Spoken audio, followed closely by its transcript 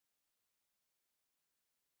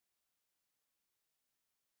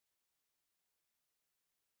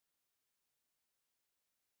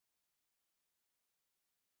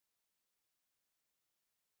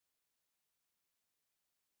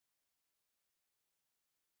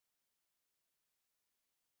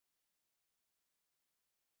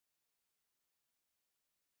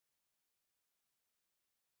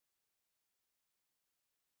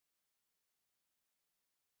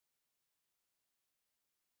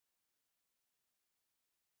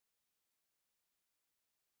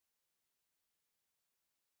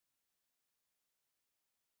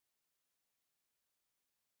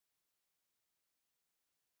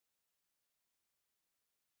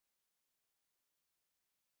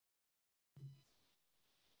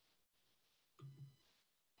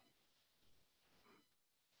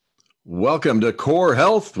Welcome to Core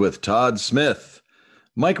Health with Todd Smith.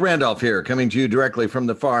 Mike Randolph here, coming to you directly from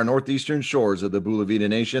the far northeastern shores of the Bulavita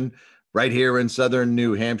Nation, right here in southern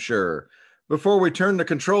New Hampshire. Before we turn the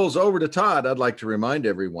controls over to Todd, I'd like to remind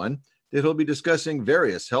everyone that he'll be discussing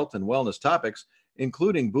various health and wellness topics,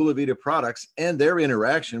 including Bulavita products and their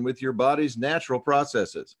interaction with your body's natural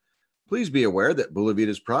processes. Please be aware that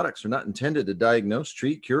Bulavita's products are not intended to diagnose,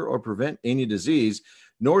 treat, cure, or prevent any disease,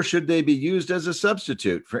 nor should they be used as a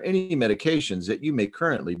substitute for any medications that you may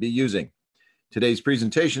currently be using. Today's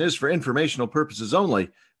presentation is for informational purposes only.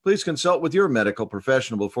 Please consult with your medical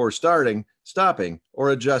professional before starting, stopping,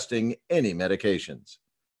 or adjusting any medications.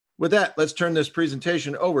 With that, let's turn this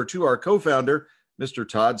presentation over to our co-founder, Mr.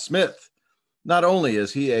 Todd Smith. Not only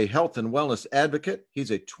is he a health and wellness advocate,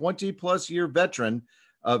 he's a 20-plus year veteran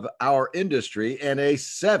of our industry and a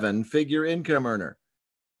 7-figure income earner.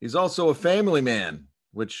 He's also a family man,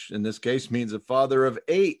 which in this case means a father of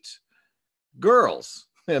 8 girls.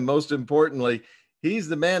 And most importantly, he's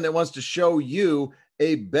the man that wants to show you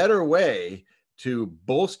a better way to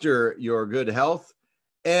bolster your good health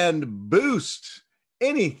and boost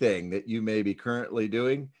anything that you may be currently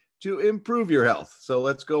doing to improve your health. So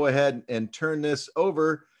let's go ahead and turn this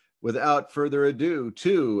over without further ado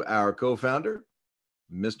to our co-founder,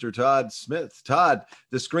 Mr. Todd Smith. Todd,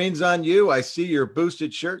 the screen's on you. I see your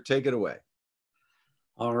boosted shirt. Take it away.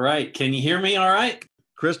 All right. Can you hear me all right?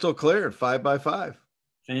 Crystal clear, 5x5.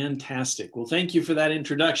 Fantastic. Well, thank you for that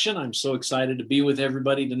introduction. I'm so excited to be with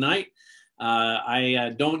everybody tonight.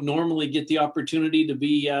 I don't normally get the opportunity to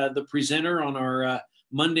be the presenter on our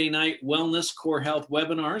Monday night wellness core health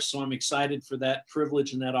webinars, so I'm excited for that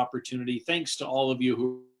privilege and that opportunity. Thanks to all of you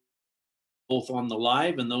who are both on the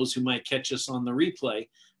live and those who might catch us on the replay.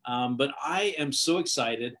 But I am so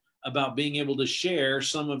excited about being able to share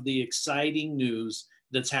some of the exciting news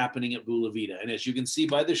that's happening at Bulavita. And as you can see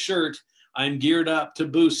by the shirt, I'm geared up to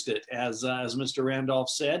boost it, as Mr. Randolph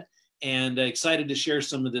said, and excited to share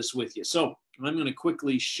some of this with you. So I'm going to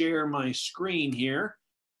quickly share my screen here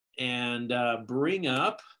and bring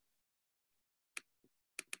up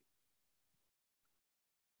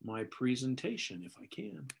my presentation if I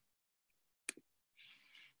can.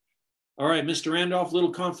 All right, Mr. Randolph,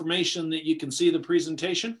 little confirmation that you can see the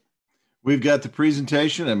presentation. We've got the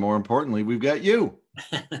presentation, and more importantly, we've got you.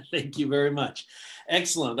 Thank you very much.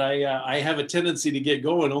 Excellent. I have a tendency to get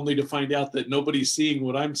going only to find out that nobody's seeing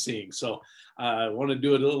what I'm seeing. So I want to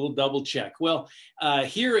do a little double check. Well,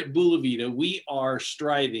 here at Bulavita, we are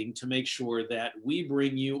striving to make sure that we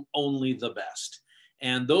bring you only the best.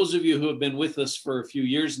 And those of you who have been with us for a few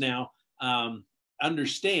years now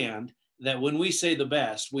understand that when we say the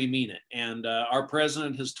best, we mean it. And our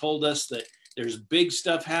president has told us that there's big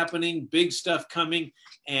stuff happening, big stuff coming,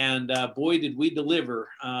 and boy, did we deliver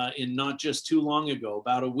in not just too long ago,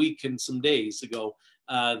 about a week and some days ago,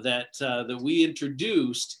 that we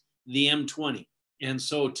introduced the M20. And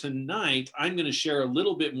so tonight, I'm going to share a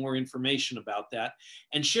little bit more information about that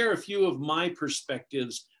and share a few of my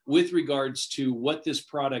perspectives with regards to what this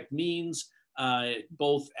product means,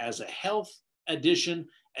 both as a health addition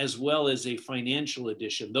as well as a financial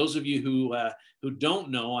addition. Those of you who don't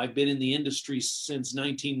know, I've been in the industry since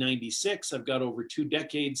 1996. I've got over 2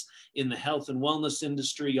 decades in the health and wellness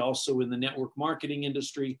industry, also in the network marketing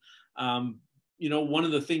industry. You know, one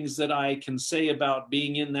of the things that I can say about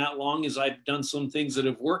being in that long is I've done some things that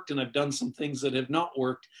have worked and I've done some things that have not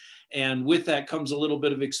worked. And with that comes a little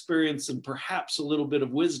bit of experience and perhaps a little bit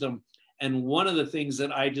of wisdom. And one of the things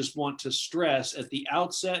that I just want to stress at the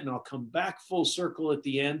outset, and I'll come back full circle at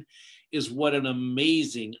the end, is what an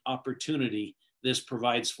amazing opportunity this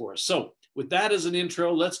provides for us. So with that as an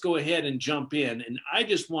intro, let's go ahead and jump in. And I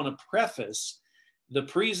just want to preface the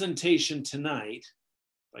presentation tonight,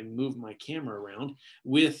 if I can move my camera around,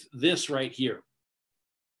 with this right here.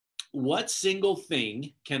 What single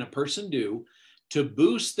thing can a person do to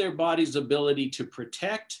boost their body's ability to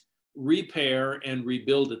protect, repair, and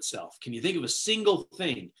rebuild itself? Can you think of a single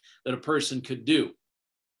thing that a person could do?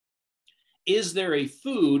 Is there a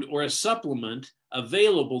food or a supplement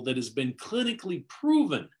available that has been clinically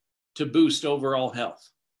proven to boost overall health?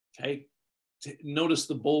 Okay, notice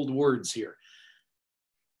the bold words here.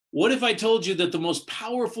 What if I told you that the most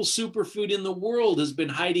powerful superfood in the world has been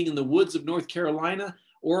hiding in the woods of North Carolina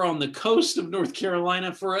or on the coast of North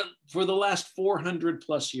Carolina for the last 400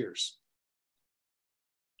 plus years?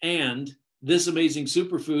 And this amazing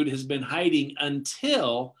superfood has been hiding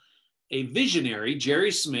until a visionary,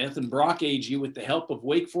 Jerry Smith and Brock Agee, with the help of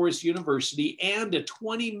Wake Forest University and a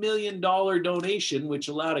 $20 million donation, which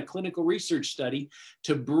allowed a clinical research study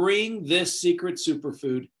to bring this secret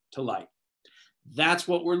superfood to light. That's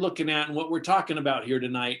what we're looking at and what we're talking about here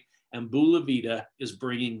tonight. and Bulavita is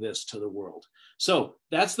bringing this to the world. So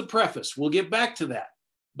that's the preface. We'll get back to that.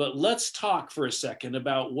 But let's talk for a second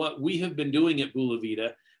about what we have been doing at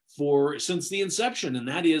Bulavita since the inception, and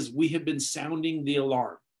that is we have been sounding the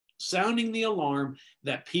alarm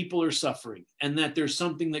that people are suffering and that there's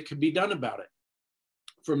something that could be done about it.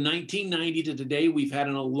 From 1990 to today, we've had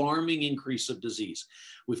an alarming increase of disease.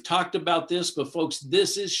 We've talked about this, but folks,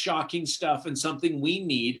 this is shocking stuff and something we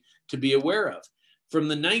need to be aware of. From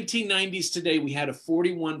the 1990s today, we had a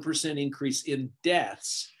 41% increase in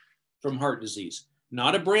deaths from heart disease.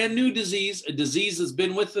 Not a brand new disease, a disease that's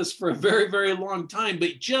been with us for a very, very long time,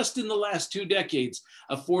 but just in the last 2 decades,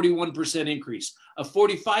 a 41% increase, a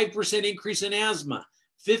 45% increase in asthma,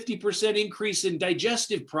 50% increase in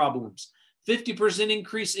digestive problems, 50%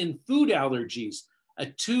 increase in food allergies, a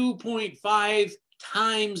 2.5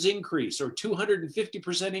 times increase or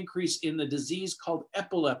 250% increase in the disease called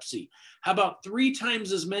epilepsy. How about 3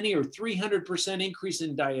 times as many or 300% increase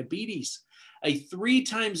in diabetes? A 3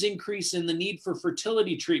 times increase in the need for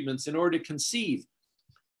fertility treatments in order to conceive,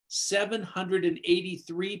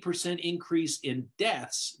 783% increase in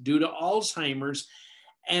deaths due to Alzheimer's,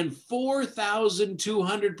 and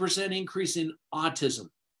 4,200% increase in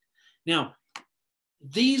autism. Now,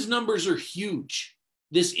 these numbers are huge.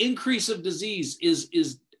 This increase of disease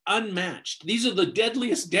is unmatched. These are the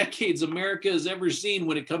deadliest decades America has ever seen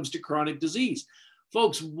when it comes to chronic disease.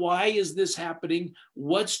 Folks, why is this happening?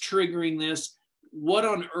 What's triggering this? What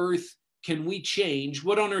on earth can we change?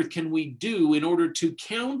 What on earth can we do in order to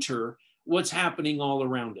counter what's happening all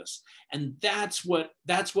around us? And that's what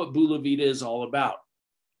Bulavita is all about.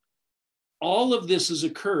 All of this has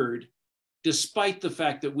occurred despite the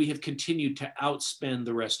fact that we have continued to outspend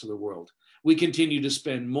the rest of the world. We continue to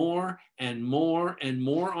spend more and more and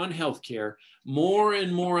more on healthcare, more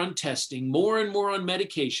and more on testing, more and more on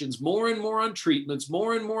medications, more and more on treatments,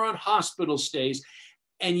 more and more on hospital stays.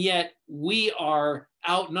 And yet we are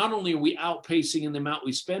not only are we outpacing in the amount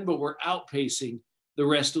we spend, but we're outpacing the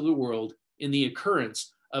rest of the world in the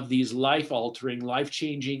occurrence of these life-altering,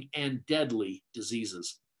 life-changing, and deadly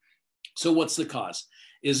diseases. So what's the cause?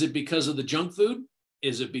 Is it because of the junk food?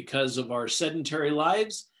 Is it because of our sedentary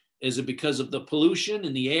lives? Is it because of the pollution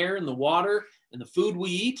in the air and the water and the food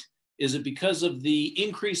we eat? Is it because of the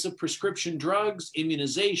increase of prescription drugs,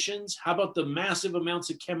 immunizations? How about the massive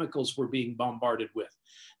amounts of chemicals we're being bombarded with?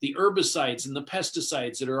 The herbicides and the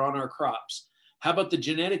pesticides that are on our crops? How about the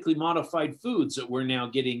genetically modified foods that we're now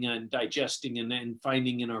getting and digesting and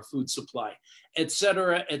finding in our food supply, et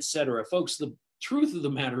cetera, et cetera? Folks, the truth of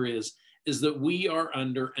the matter is that we are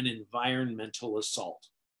under an environmental assault.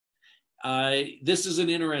 This is an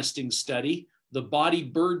interesting study, the body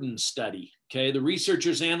burden study. Okay, the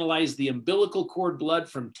researchers analyzed the umbilical cord blood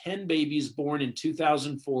from 10 babies born in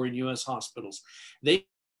 2004 in U.S. hospitals.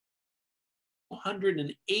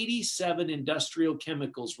 287 industrial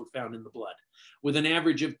chemicals were found in the blood, with an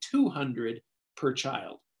average of 200 per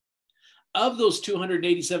child. Of those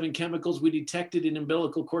 287 chemicals we detected in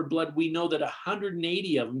umbilical cord blood, we know that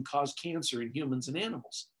 180 of them cause cancer in humans and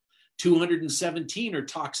animals. 217 are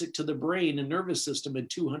toxic to the brain and nervous system, and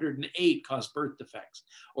 208 cause birth defects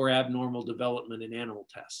or abnormal development in animal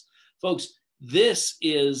tests. Folks, this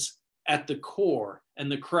is at the core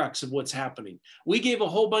and the crux of what's happening. We gave a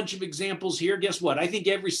whole bunch of examples here. Guess what? I think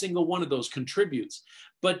every single one of those contributes.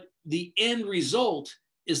 But the end result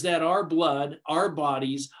is that our blood, our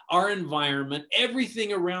bodies, our environment,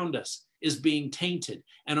 everything around us is being tainted,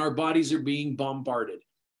 and our bodies are being bombarded.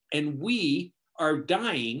 And we are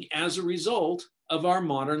dying as a result of our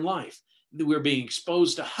modern life. We're being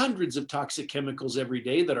exposed to hundreds of toxic chemicals every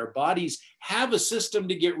day that our bodies have a system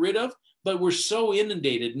to get rid of, but we're so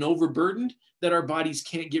inundated and overburdened that our bodies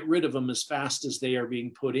can't get rid of them as fast as they are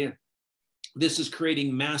being put in. This is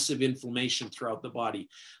creating massive inflammation throughout the body.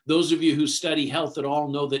 Those of you who study health at all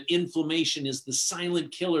know that inflammation is the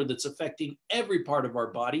silent killer that's affecting every part of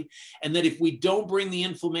our body, and that if we don't bring the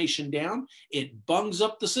inflammation down, it bungs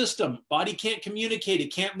up the system. Body can't communicate.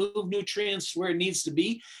 It can't move nutrients where it needs to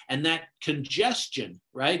be, and that congestion,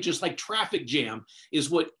 right, just like traffic jam, is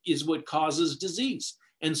what causes disease.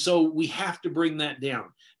 And so we have to bring that down.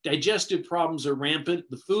 Digestive problems are rampant.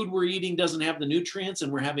 The food we're eating doesn't have the nutrients,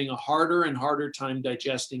 and we're having a harder and harder time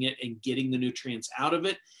digesting it and getting the nutrients out of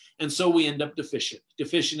it. And so we end up deficient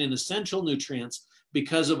in essential nutrients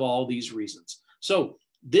because of all these reasons. So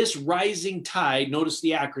this rising tide, notice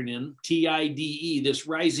the acronym TIDE, this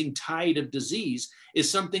rising tide of disease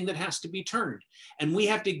is something that has to be turned. And we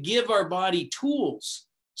have to give our body tools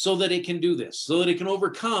so that it can do this, so that it can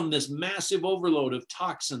overcome this massive overload of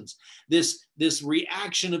toxins, this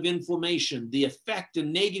reaction of inflammation, the effect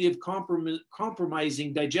and negative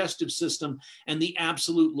compromising digestive system, and the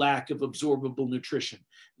absolute lack of absorbable nutrition.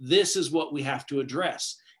 This is what we have to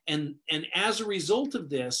address. And as a result of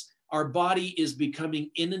this, our body is becoming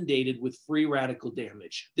inundated with free radical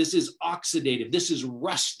damage. This is oxidative. This is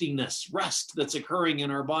rustiness, rust that's occurring in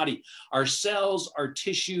our body. Our cells, our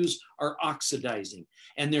tissues are oxidizing,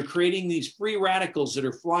 and they're creating these free radicals that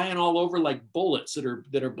are flying all over like bullets that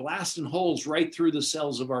are blasting holes right through the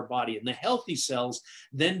cells of our body. And the healthy cells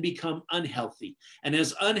then become unhealthy. And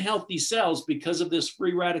as unhealthy cells, because of this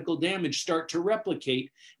free radical damage, start to replicate,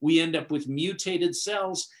 we end up with mutated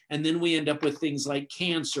cells, and then we end up with things like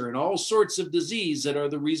cancer and all sorts of disease that are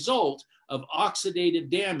the result of oxidative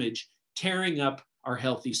damage tearing up our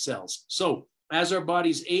healthy cells. So as our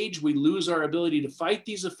bodies age, we lose our ability to fight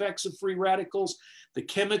these effects of free radicals. The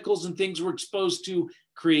chemicals and things we're exposed to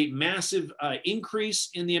create massive increase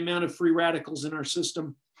in the amount of free radicals in our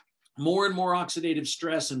system, more and more oxidative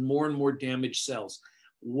stress, and more damaged cells.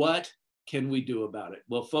 What can we do about it?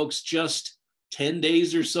 Well, folks, just 10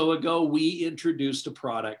 days or so ago, we introduced a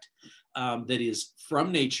product that is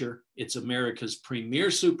from nature. It's America's premier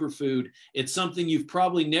superfood. It's something you've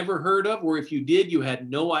probably never heard of, or if you did, you had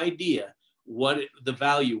no idea what the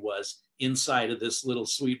value was inside of this little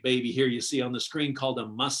sweet baby here you see on the screen, called a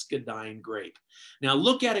muscadine grape. Now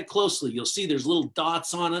look at it closely. You'll see there's little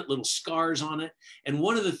dots on it, little scars on it. And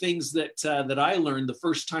one of the things that I learned the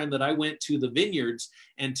first time that I went to the vineyards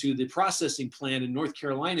and to the processing plant in North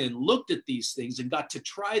Carolina and looked at these things and got to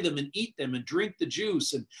try them and eat them and drink the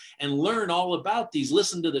juice and learn all about these,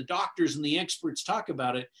 listen to the doctors and the experts talk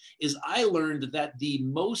about it, is I learned that the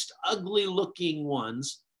most ugly looking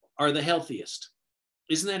ones are the healthiest.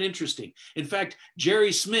 Isn't that interesting? In fact,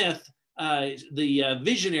 Jerry Smith, the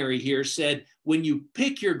visionary here, said, when you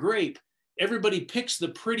pick your grape, everybody picks the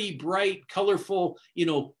pretty, bright, colorful,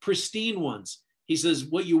 pristine ones. He says,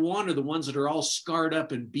 what you want are the ones that are all scarred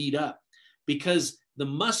up and beat up, because the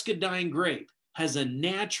muscadine grape has a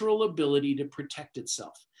natural ability to protect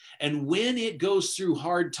itself. And when it goes through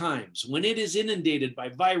hard times, when it is inundated by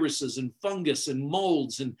viruses and fungus and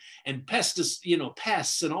molds and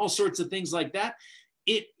pests and all sorts of things like that,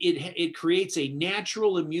 it creates a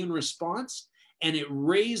natural immune response, and it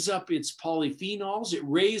raises up its polyphenols, it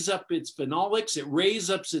raises up its phenolics, it raises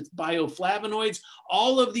up its bioflavonoids,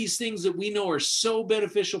 all of these things that we know are so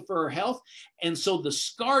beneficial for our health. And so the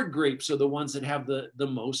scarred grapes are the ones that have the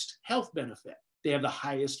most health benefit. They have the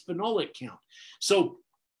highest phenolic count. So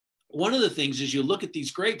one of the things is, you look at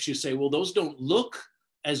these grapes, you say, well, those don't look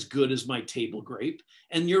as good as my table grape.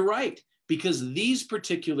 And you're right, because these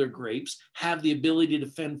particular grapes have the ability to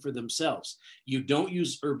fend for themselves. You don't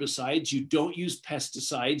use herbicides, you don't use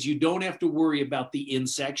pesticides, you don't have to worry about the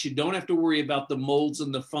insects, you don't have to worry about the molds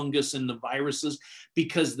and the fungus and the viruses,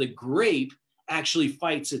 because the grape actually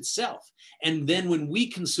fights itself. And then when we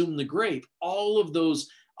consume the grape, all of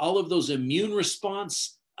those immune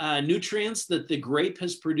response nutrients that the grape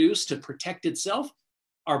has produced to protect itself,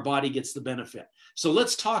 our body gets the benefit. So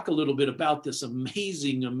let's talk a little bit about this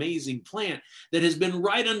amazing, amazing plant that has been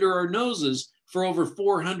right under our noses for over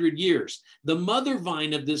 400 years. The mother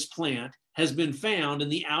vine of this plant has been found in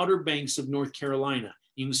the Outer Banks of North Carolina.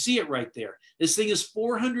 You can see it right there. This thing is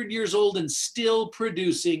 400 years old and still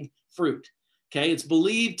producing fruit. Okay, it's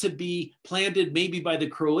believed to be planted maybe by the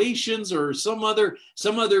Croatians or some other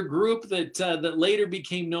group that later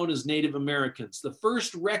became known as Native Americans. The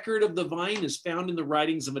first record of the vine is found in the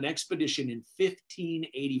writings of an expedition in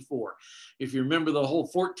 1584. If you remember the whole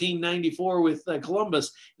 1494 with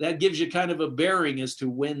Columbus, that gives you kind of a bearing as to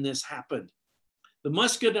when this happened. The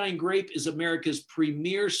muscadine grape is America's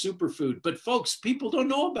premier superfood, but folks, people don't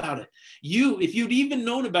know about it. If you'd even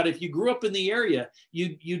known about it, if you grew up in the area,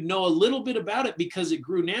 you'd know a little bit about it because it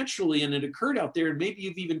grew naturally and it occurred out there, and maybe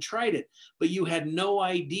you've even tried it, but you had no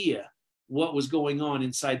idea what was going on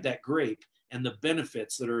inside that grape and the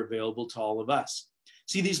benefits that are available to all of us.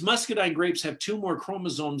 See, these muscadine grapes have 2 more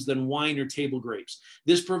chromosomes than wine or table grapes.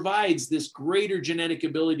 This provides this greater genetic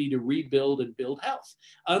ability to rebuild and build health.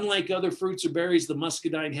 Unlike other fruits or berries, the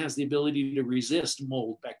muscadine has the ability to resist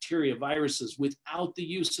mold, bacteria, viruses without the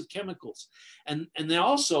use of chemicals. And then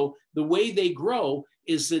also, the way they grow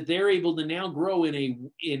is that they're able to now grow in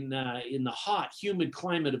the hot, humid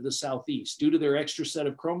climate of the Southeast. Due to their extra set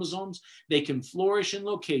of chromosomes, they can flourish in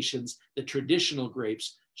locations that traditional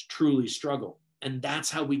grapes truly struggle. And that's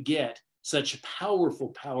how we get such powerful,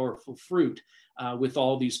 powerful fruit with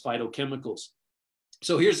all these phytochemicals.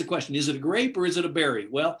 So here's the question, is it a grape or is it a berry?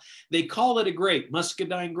 Well, they call it a grape,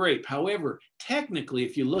 muscadine grape. However, technically,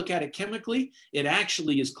 if you look at it chemically, it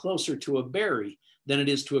actually is closer to a berry than it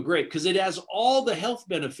is to a grape because it has all the health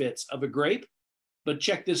benefits of a grape. But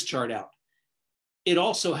check this chart out. It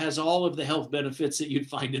also has all of the health benefits that you'd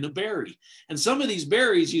find in a berry. And some of these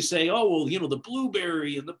berries, you say, oh, well, you know, the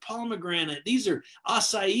blueberry and the pomegranate, these are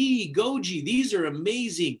acai, goji, these are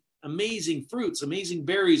amazing fruits, amazing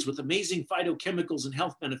berries with amazing phytochemicals and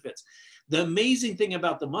health benefits. The amazing thing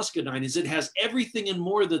about the muscadine is it has everything and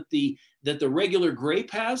more that the regular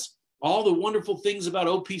grape has. All the wonderful things about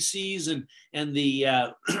OPCs and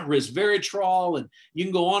the resveratrol, and you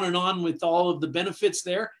can go on with all of the benefits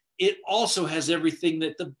there. It also has everything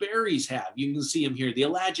that the berries have. You can see them here, the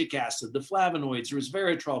ellagic acid, the flavonoids,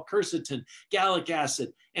 resveratrol, quercetin, gallic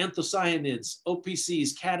acid, anthocyanins, OPCs,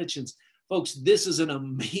 catechins. Folks, this is an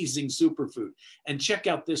amazing superfood. And check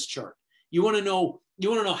out this chart. You want to know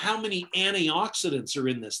how many antioxidants are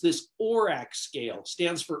in this. This ORAC scale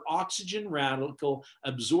stands for oxygen radical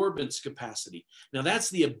absorbance capacity. Now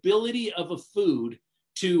that's the ability of a food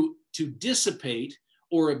to dissipate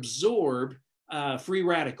or absorb free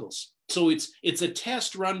radicals. So it's a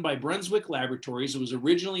test run by Brunswick Laboratories. It was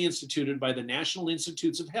originally instituted by the National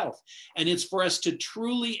Institutes of Health. And it's for us to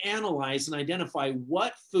truly analyze and identify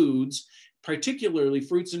what foods, particularly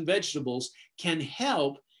fruits and vegetables, can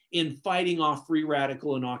help in fighting off free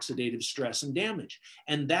radical and oxidative stress and damage.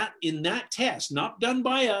 And that in that test, not done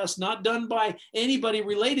by us, not done by anybody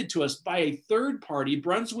related to us, by a third party,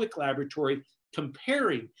 Brunswick Laboratory,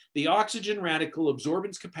 comparing the oxygen radical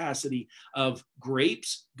absorbance capacity of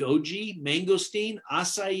grapes, goji, mangosteen,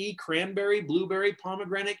 acai, cranberry, blueberry,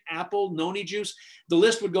 pomegranate, apple, noni juice. The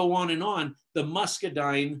list would go on and on. The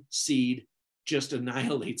muscadine seed just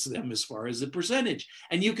annihilates them as far as the percentage.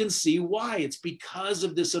 And you can see why. It's because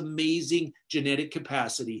of this amazing genetic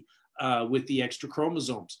capacity with the extra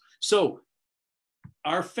chromosomes. So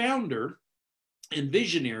our founder and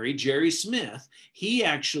visionary, Jerry Smith, he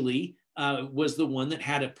actually was the one that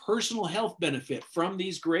had a personal health benefit from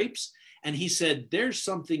these grapes. And he said, there's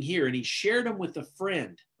something here. And he shared them with a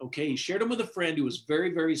friend. Okay. He shared them with a friend who was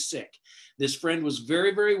very, very sick. This friend was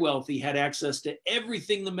very, very wealthy, had access to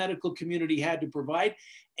everything the medical community had to provide.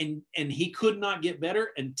 And he could not get better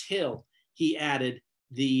until he added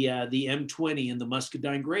the M20 and the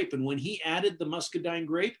muscadine grape. And when he added the muscadine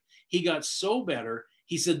grape, he got so better.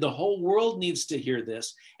 He said, the whole world needs to hear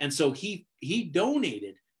this. And so he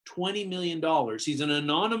donated $20 million. He's an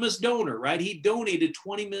anonymous donor, right? He donated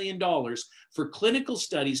 $20 million for clinical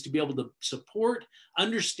studies to be able to support,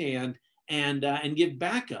 understand, and give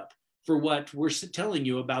backup for what we're telling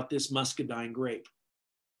you about this muscadine grape.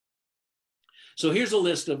 So here's a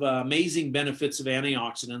list of amazing benefits of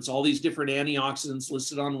antioxidants, all these different antioxidants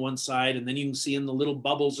listed on one side, and then you can see in the little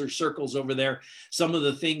bubbles or circles over there some of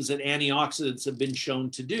the things that antioxidants have been shown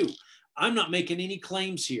to do. I'm not making any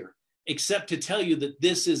claims here, except to tell you that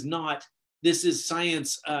this is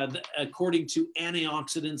science according to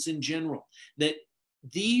antioxidants in general, that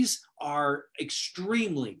these are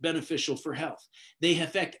extremely beneficial for health. They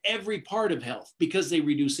affect every part of health because they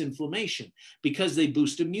reduce inflammation, because they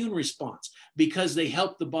boost immune response, because they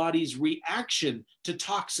help the body's reaction to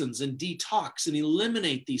toxins and detox and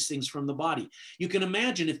eliminate these things from the body. You can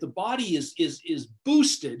imagine if the body is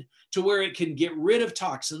boosted to where it can get rid of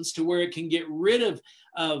toxins, to where it can get rid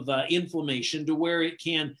of inflammation, to where it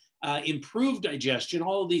can improve digestion,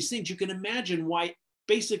 all of these things, you can imagine why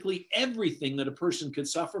basically everything that a person could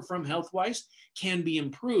suffer from health-wise can be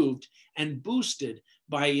improved and boosted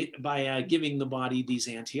by giving the body these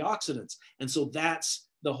antioxidants. And so that's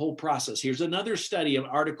the whole process. Here's another study, an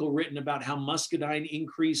article written about how muscadine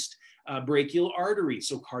increased brachial artery,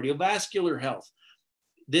 so cardiovascular health.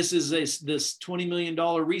 This is this $20 million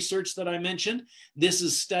research that I mentioned. This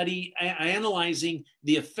is study analyzing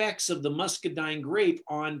the effects of the muscadine grape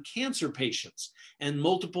on cancer patients and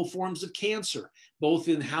multiple forms of cancer, both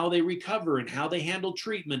in how they recover and how they handle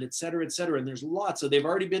treatment, et cetera, et cetera. And there's lots of, they've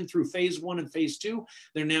already been through phase 1 and phase 2.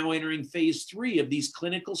 They're now entering phase 3 of these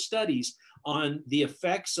clinical studies on the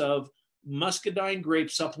effects of muscadine grape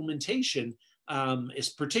supplementation, is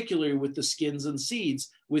particularly with the skins and seeds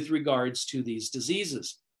with regards to these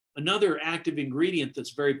diseases. Another active ingredient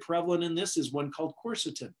that's very prevalent in this is one called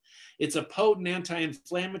quercetin. It's a potent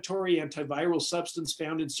anti-inflammatory, antiviral substance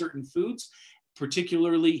found in certain foods,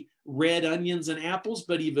 particularly red onions and apples,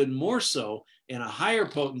 but even more so in a higher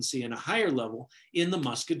potency and a higher level in the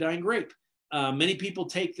muscadine grape. Many people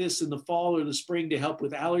take this in the fall or the spring to help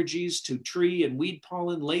with allergies to tree and weed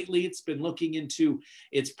pollen. Lately, it's been looking into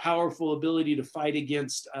its powerful ability to fight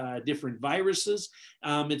against different viruses.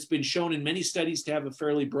 It's been shown in many studies to have a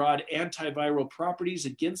fairly broad antiviral properties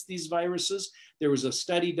against these viruses. There was a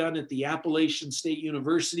study done at the Appalachian State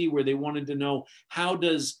University where they wanted to know how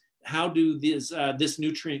do this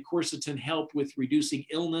nutrient quercetin help with reducing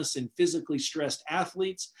illness in physically stressed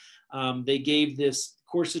athletes. They gave this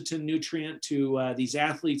quercetin nutrient to these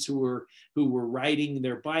athletes who were riding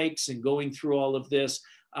their bikes and going through all of this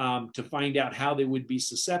to find out how they would be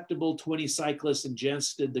susceptible. 20 cyclists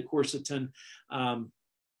ingested the quercetin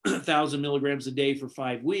 1,000 milligrams a day for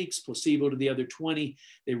 5 weeks, placebo to the other 20.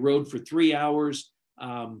 They rode for 3 hours.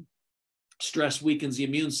 Stress weakens the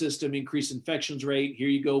immune system, increased infections rate. Here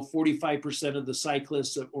you go, 45% of the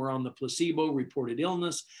cyclists that were on the placebo reported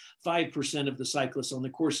illness, 5% of the cyclists on the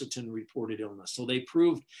quercetin reported illness. So they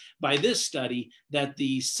proved by this study that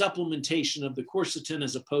the supplementation of the quercetin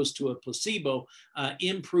as opposed to a placebo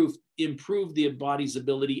improved the body's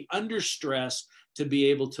ability under stress to be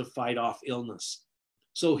able to fight off illness.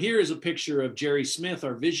 So here is a picture of Jerry Smith,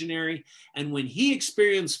 our visionary. And when he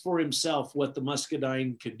experienced for himself what the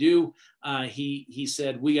Muscadine could do, he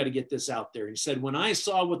said, we got to get this out there. He said, when I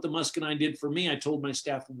saw what the Muscadine did for me, I told my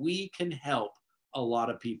staff, we can help a lot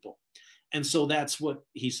of people. And so that's what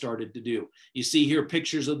he started to do. You see here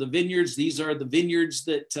pictures of the vineyards. These are the vineyards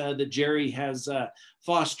that Jerry has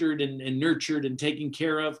fostered and nurtured and taken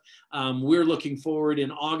care of. We're looking forward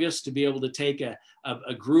in August to be able to take a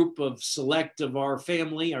group of select of our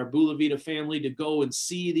family, our Bulavita family, to go and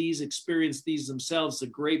see these, experience these themselves. The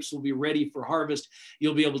grapes will be ready for harvest.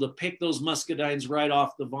 You'll be able to pick those muscadines right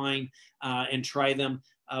off the vine and try them.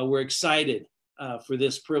 We're excited for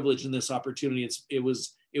this privilege and this opportunity. It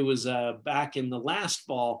was back in the last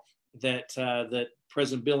fall that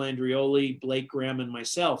President Bill Andreoli, Blake Graham, and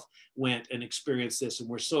myself went and experienced this. And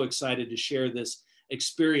we're so excited to share this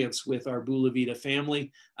experience with our Bulavita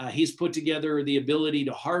family. He's put together the ability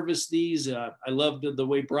to harvest these. I loved the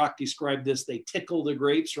way Brock described this. They tickle the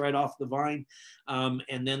grapes right off the vine,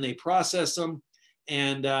 and then they process them.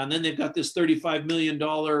 And then they've got this $35 million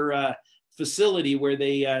facility where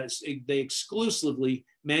they exclusively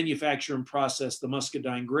manufacture and process the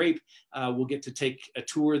Muscadine grape. We'll get to take a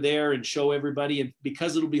tour there and show everybody. And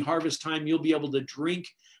because it'll be harvest time, you'll be able to drink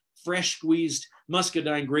fresh squeezed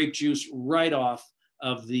Muscadine grape juice right off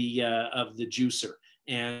of the juicer.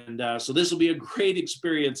 And so this will be a great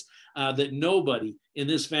experience that nobody in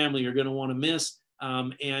this family are going to want to miss.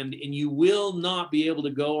 And you will not be able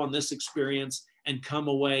to go on this experience and come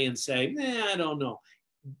away and say, I don't know.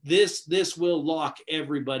 This will lock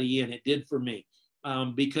everybody in. It did for me,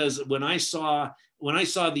 because when I saw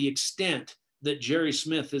the extent that Jerry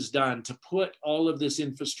Smith has done to put all of this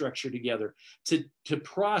infrastructure together to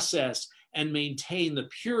process and maintain the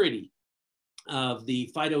purity of the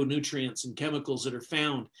phytonutrients and chemicals that are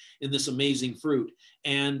found in this amazing fruit,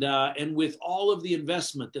 and with all of the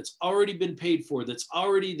investment that's already been paid for, that's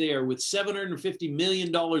already there, with $750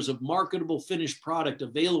 million of marketable finished product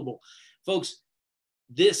available, folks.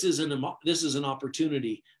 This is an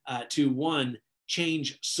opportunity to, one,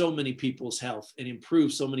 change so many people's health and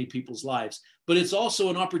improve so many people's lives. But it's also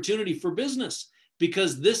an opportunity for business,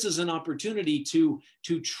 because this is an opportunity to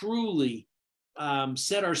truly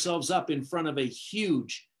set ourselves up in front of a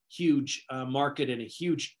huge market and a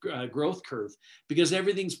huge growth curve, because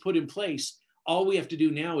everything's put in place. All we have to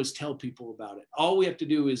do now is tell people about it. All we have to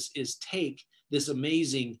do is take this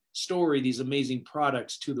amazing story, these amazing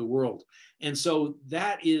products to the world. And so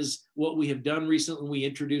that is what we have done recently. We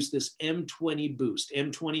introduced this M20 Boost,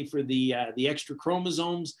 M20 for the extra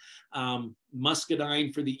chromosomes,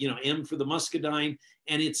 Muscadine for the, M for the Muscadine.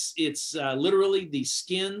 And it's literally the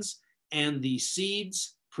skins and the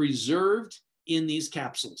seeds preserved in these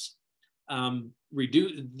capsules.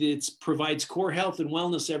 It provides core health and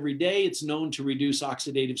wellness every day. It's known to reduce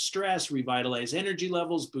oxidative stress, revitalize energy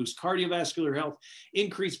levels, boost cardiovascular health,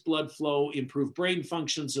 increase blood flow, improve brain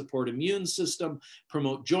function, support immune system,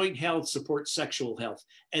 promote joint health, support sexual health,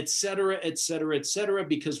 et cetera, et cetera, et cetera,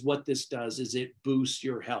 because what this does is it boosts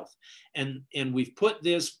your health. And we've put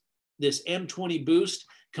this M20 Boost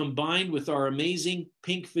combined with our amazing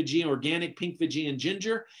pink Fijian, organic pink Fijian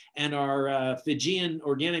ginger, and our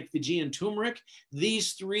organic Fijian turmeric.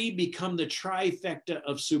 These three become the trifecta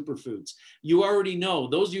of superfoods. You already know,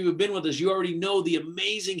 those of you who have been with us, you already know the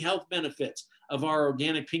amazing health benefits of our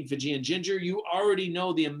organic pink Fijian ginger. You already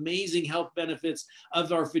know the amazing health benefits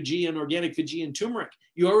of our organic Fijian turmeric.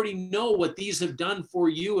 You already know what these have done for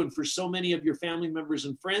you and for so many of your family members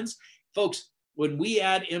and friends. Folks, when we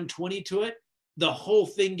add M20 to it, the whole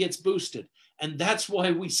thing gets boosted. And that's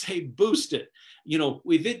why we say boost it. You know,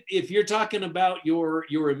 if you're talking about your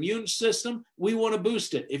immune system, we want to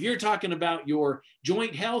boost it. If you're talking about your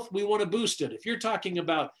joint health, we want to boost it. If you're talking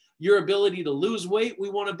about your ability to lose weight,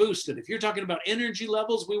 we want to boost it. If you're talking about energy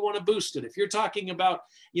levels, we want to boost it. If you're talking about,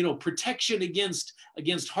 you know, protection against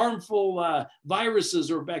harmful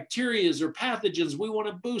viruses or bacteria or pathogens, we want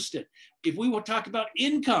to boost it. If we want to talk about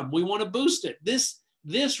income, we want to boost it.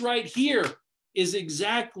 This right here is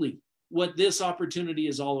exactly what this opportunity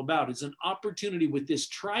is all about. It's an opportunity with this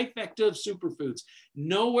trifecta of superfoods.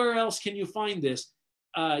 Nowhere else can you find this.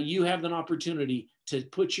 You have an opportunity to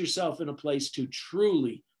put yourself in a place to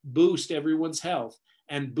truly boost everyone's health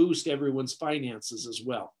and boost everyone's finances as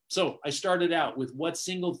well. So I started out with what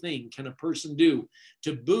single thing can a person do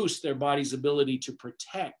to boost their body's ability to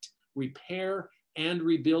protect, repair, and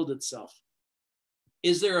rebuild itself?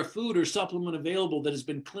 Is there a food or supplement available that has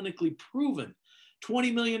been clinically proven?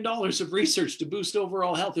 $20 million of research to boost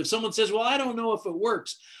overall health. If someone says, well, I don't know if it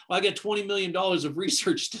works, well, I got $20 million of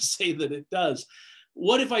research to say that it does.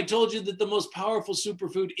 What if I told you that the most powerful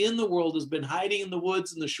superfood in the world has been hiding in the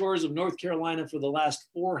woods and the shores of North Carolina for the last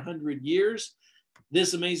 400 years?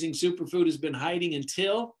 This amazing superfood has been hiding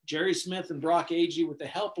until Jerry Smith and Brock Agee, with the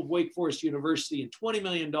help of Wake Forest University and $20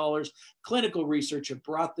 million clinical research, have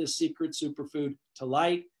brought this secret superfood to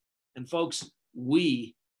light. And folks,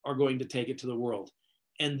 we are going to take it to the world.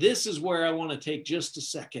 And this is where I want to take just a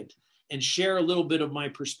second and share a little bit of my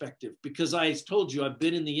perspective, because I told you I've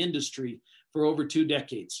been in the industry for over 2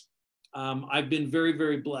 decades. I've been very,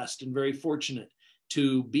 very blessed and very fortunate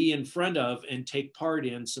to be in front of and take part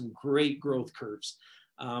in some great growth curves,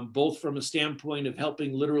 both from a standpoint of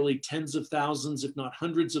helping literally tens of thousands, if not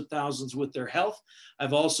hundreds of thousands, with their health.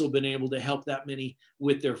 I've also been able to help that many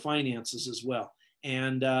with their finances as well.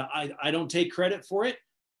 And I don't take credit for it.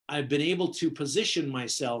 I've been able to position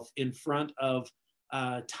myself in front of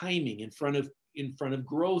timing, in front of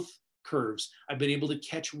growth curves. I've been able to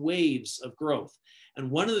catch waves of growth. And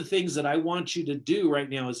one of the things that I want you to do right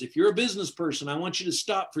now is, if you're a business person, I want you to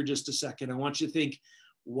stop for just a second. I want you to think,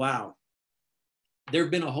 wow, there have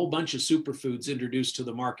been a whole bunch of superfoods introduced to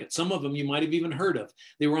the market. Some of them you might have even heard of.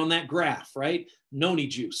 They were on that graph, right? Noni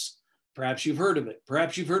juice. Perhaps you've heard of it.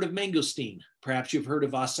 Perhaps you've heard of mangosteen. Perhaps you've heard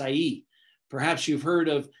of acai. Perhaps you've heard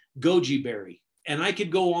of goji berry. And I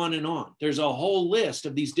could go on and on. There's a whole list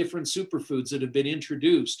of these different superfoods that have been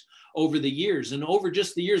introduced over the years, and over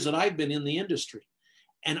just the years that I've been in the industry.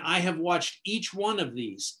 And I have watched each one of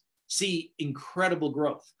these see incredible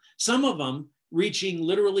growth. Some of them reaching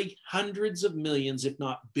literally hundreds of millions, if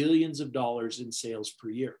not billions of dollars in sales per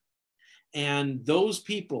year. And those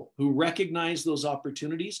people who recognize those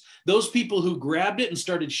opportunities, those people who grabbed it and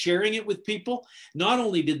started sharing it with people, not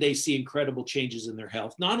only did they see incredible changes in their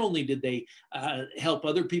health, not only did they help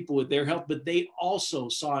other people with their health, but they also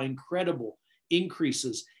saw incredible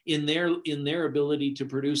increases in their ability to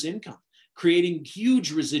produce income, creating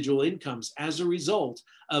huge residual incomes as a result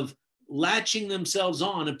of latching themselves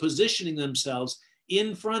on and positioning themselves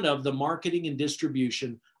in front of the marketing and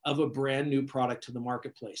distribution of a brand new product to the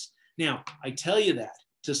marketplace. Now, I tell you that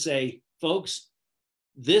to say, folks,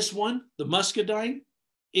 this one, the Muscadine,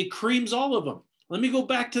 it creams all of them. Let me go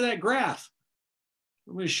back to that graph.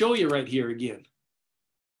 I'm going to show you right here again.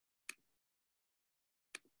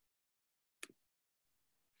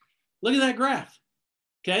 Look at that graph.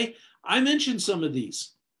 Okay. I mentioned some of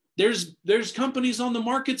these. There's companies on the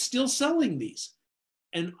market still selling these.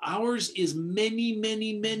 And ours is many,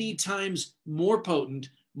 many, many times more potent,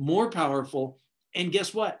 more powerful. And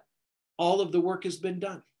guess what? All of the work has been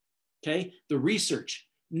done. Okay. The research.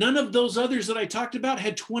 None of those others that I talked about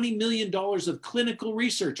had $20 million of clinical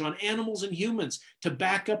research on animals and humans to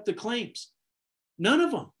back up the claims. None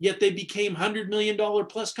of them. Yet they became $100 million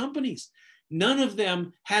plus companies. None of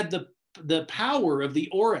them had the power of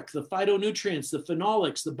the auric, the phytonutrients, the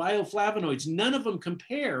phenolics, the bioflavonoids. None of them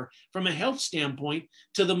compare from a health standpoint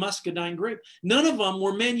to the Muscadine grape. None of them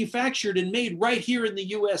were manufactured and made right here in the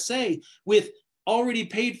USA with already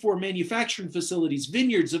paid for manufacturing facilities,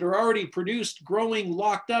 vineyards that are already produced, growing,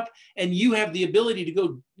 locked up, and you have the ability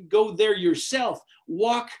to go there yourself,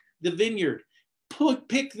 walk the vineyard,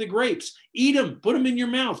 pick the grapes, eat them, put them in your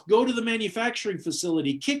mouth, go to the manufacturing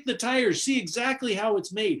facility, kick the tires, see exactly how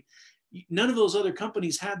it's made. None of those other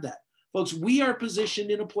companies had that. Folks, we are positioned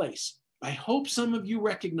in a place, I hope some of you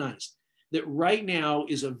recognize that right now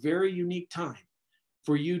is a very unique time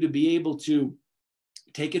for you to be able to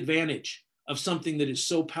take advantage of something that is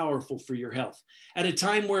so powerful for your health at a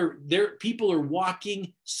time where people are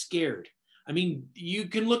walking scared. I mean, you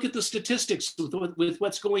can look at the statistics with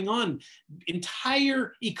what's going on.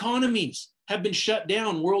 Entire economies have been shut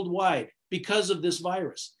down worldwide because of this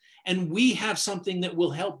virus. And we have something that will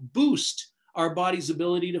help boost our body's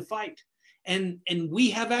ability to fight. And we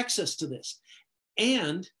have access to this.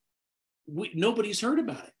 And nobody's heard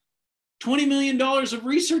about it. $20 million of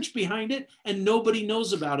research behind it, and nobody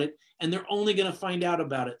knows about it. And they're only going to find out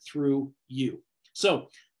about it through you. So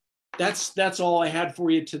that's all I had for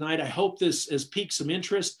you tonight. I hope this has piqued some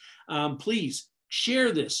interest. Please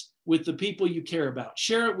share this with the people you care about.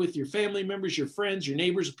 Share it with your family members, your friends, your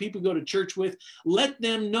neighbors, people you go to church with. Let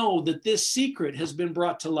them know that this secret has been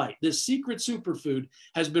brought to light. This secret superfood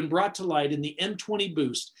has been brought to light in the M20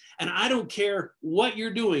 Boost. And I don't care what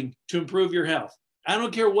you're doing to improve your health. I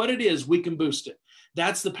don't care what it is, we can boost it.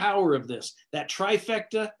 That's the power of this. That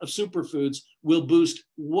trifecta of superfoods will boost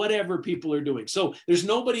whatever people are doing. So there's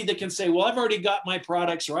nobody that can say, well, I've already got my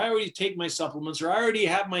products, or I already take my supplements, or I already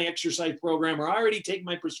have my exercise program, or I already take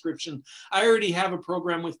my prescription. I already have a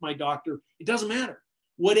program with my doctor. It doesn't matter.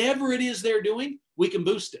 Whatever it is they're doing, we can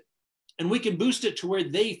boost it. And we can boost it to where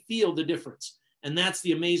they feel the difference. And that's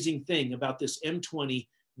the amazing thing about this M20,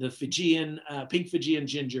 the Fijian, pink Fijian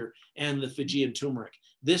ginger, and the Fijian turmeric.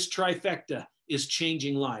 This trifecta is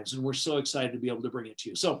changing lives, and we're so excited to be able to bring it to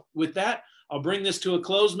you. So with that, I'll bring this to a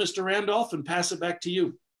close, Mr. Randolph, and pass it back to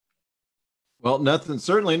you. Well,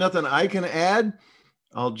 certainly nothing I can add.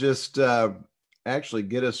 I'll just actually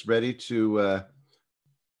get us ready to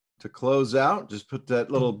close out. Just put that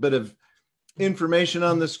little bit of information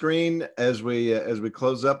on the screen as we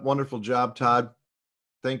close up. Wonderful job, Todd.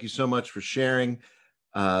 Thank you so much for sharing.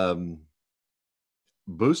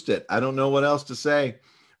 Boost it. I don't know what else to say.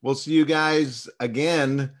 We'll see you guys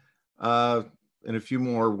again in a few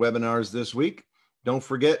more webinars this week. Don't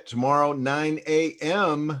forget, tomorrow, 9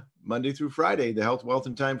 a.m., Monday through Friday, the Health, Wealth,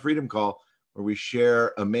 and Time Freedom Call, where we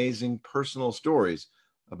share amazing personal stories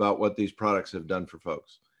about what these products have done for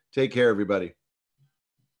folks. Take care, everybody.